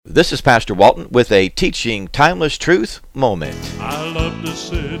This is Pastor Walton with a Teaching Timeless Truth moment. I love to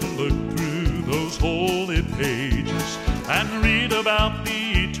sit and look through those holy pages and read about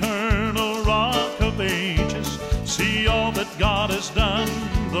the eternal Rock of Ages. See all that God has done,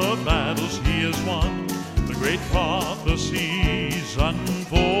 the battles He has won, the great prophecies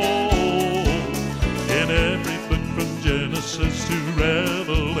unfold. In every book from Genesis to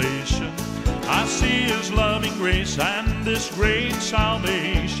Revelation, I see His loving grace, and this great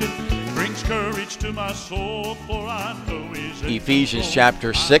salvation brings courage to my soul, for I know He's Ephesians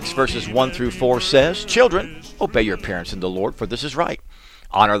chapter 6 verses 1 through 4 says, "Children, obey your parents in the Lord, for this is right.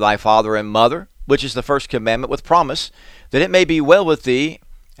 Honor thy father and mother, which is the first commandment with promise, that it may be well with thee,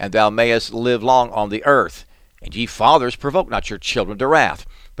 and thou mayest live long on the earth. And ye fathers, provoke not your children to wrath,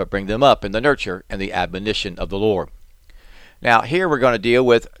 but bring them up in the nurture and the admonition of the Lord." Now, here we're going to deal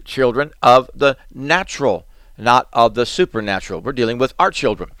with children of the natural, not of the supernatural. We're dealing with our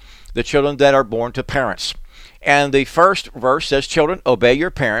children, the children that are born to parents. And the first verse says, "Children, obey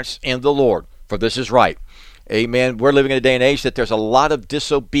your parents in the Lord, for this is right." Amen. We're living in a day and age that there's a lot of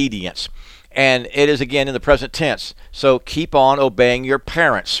disobedience, and it is again in the present tense. So keep on obeying your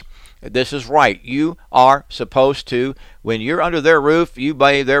parents. This is right. You are supposed to, when you're under their roof, you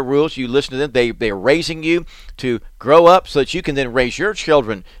obey their rules, you listen to them. They're raising you to grow up so that you can then raise your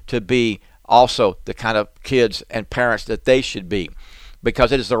children to be also the kind of kids and parents that they should be,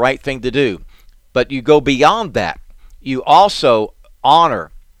 because it is the right thing to do. But you go beyond that. You also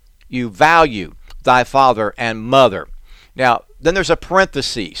honor, you value thy father and mother. Now, then there's a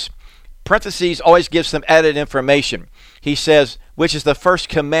parentheses. Parentheses always gives some added information. He says, which is the first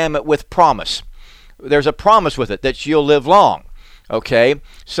commandment with promise. There's a promise with it that you'll live long. Okay,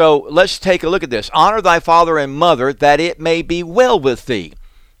 so let's take a look at this. Honor thy father and mother, that it may be well with thee,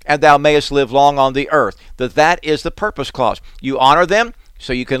 and thou mayest live long on the earth. That is the purpose clause. You honor them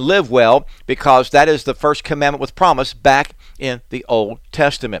so you can live well, because that is the first commandment with promise back in the Old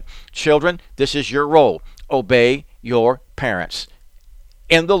Testament. Children, this is your role. Obey your parents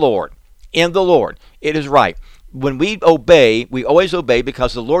in the Lord. In the Lord. It is right. When we obey, we always obey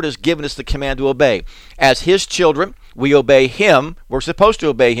because the Lord has given us the command to obey. As His children, we obey Him. We're supposed to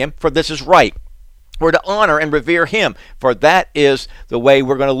obey Him, for this is right. We're to honor and revere Him, for that is the way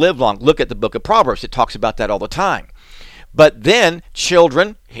we're going to live long. Look at the book of Proverbs. It talks about that all the time. But then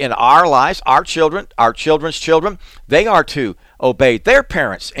children in our lives, our children, our children's children, they are to obey their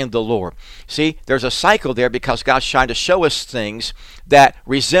parents in the Lord. See, there's a cycle there because God's trying to show us things that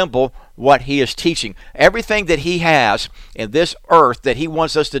resemble what He is teaching. Everything that He has in this earth that He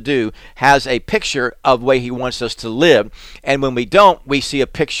wants us to do has a picture of the way He wants us to live. And when we don't, we see a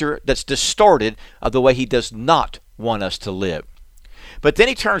picture that's distorted of the way He does not want us to live. But then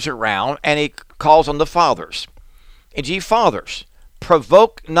He turns around and He calls on the fathers. And ye fathers,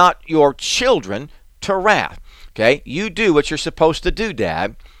 provoke not your children to wrath. Okay, you do what you're supposed to do,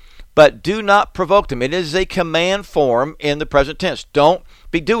 Dad, but do not provoke them. It is a command form in the present tense. Don't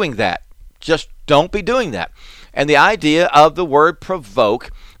be doing that. Just don't be doing that. And the idea of the word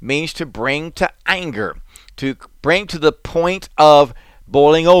provoke means to bring to anger, to bring to the point of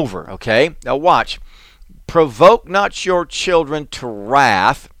boiling over. Okay, now watch. Provoke not your children to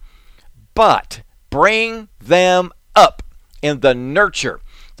wrath, but bring them up in the nurture.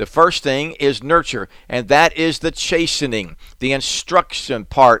 The first thing is nurture, and that is the chastening, the instruction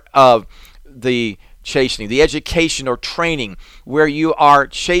part of the chastening, the education or training, where you are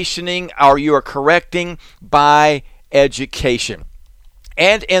chastening or you are correcting by education.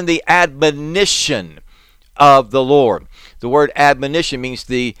 And in the admonition of the Lord. The word admonition means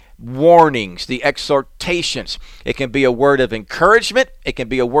the warnings, the exhortations. It can be a word of encouragement. It can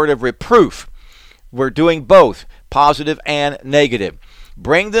be a word of reproof. We're doing both, positive and negative.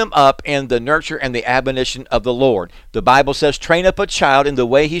 Bring them up in the nurture and the admonition of the Lord. The Bible says, train up a child in the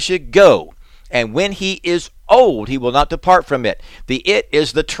way he should go, and when he is old, he will not depart from it. The it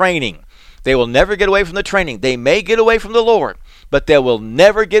is the training. They will never get away from the training. They may get away from the Lord, but they will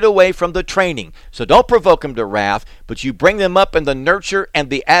never get away from the training. So don't provoke them to wrath, but you bring them up in the nurture and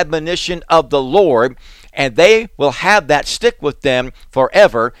the admonition of the Lord, and they will have that stick with them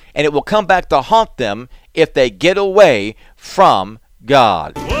forever, and it will come back to haunt them if they get away from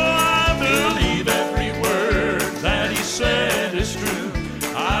God. Oh, I believe every word that He said is true.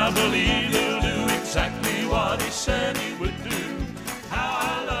 I believe He'll do exactly what He said He would do. How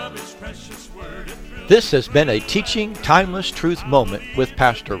I love His precious word. This has been a Teaching Timeless Truth moment with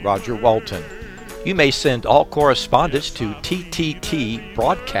Pastor Roger Walton. You may send all correspondence to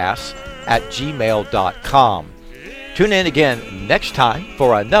tttbroadcasts@gmail.com. Tune in again next time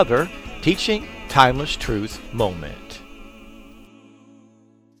for another Teaching Timeless Truth moment.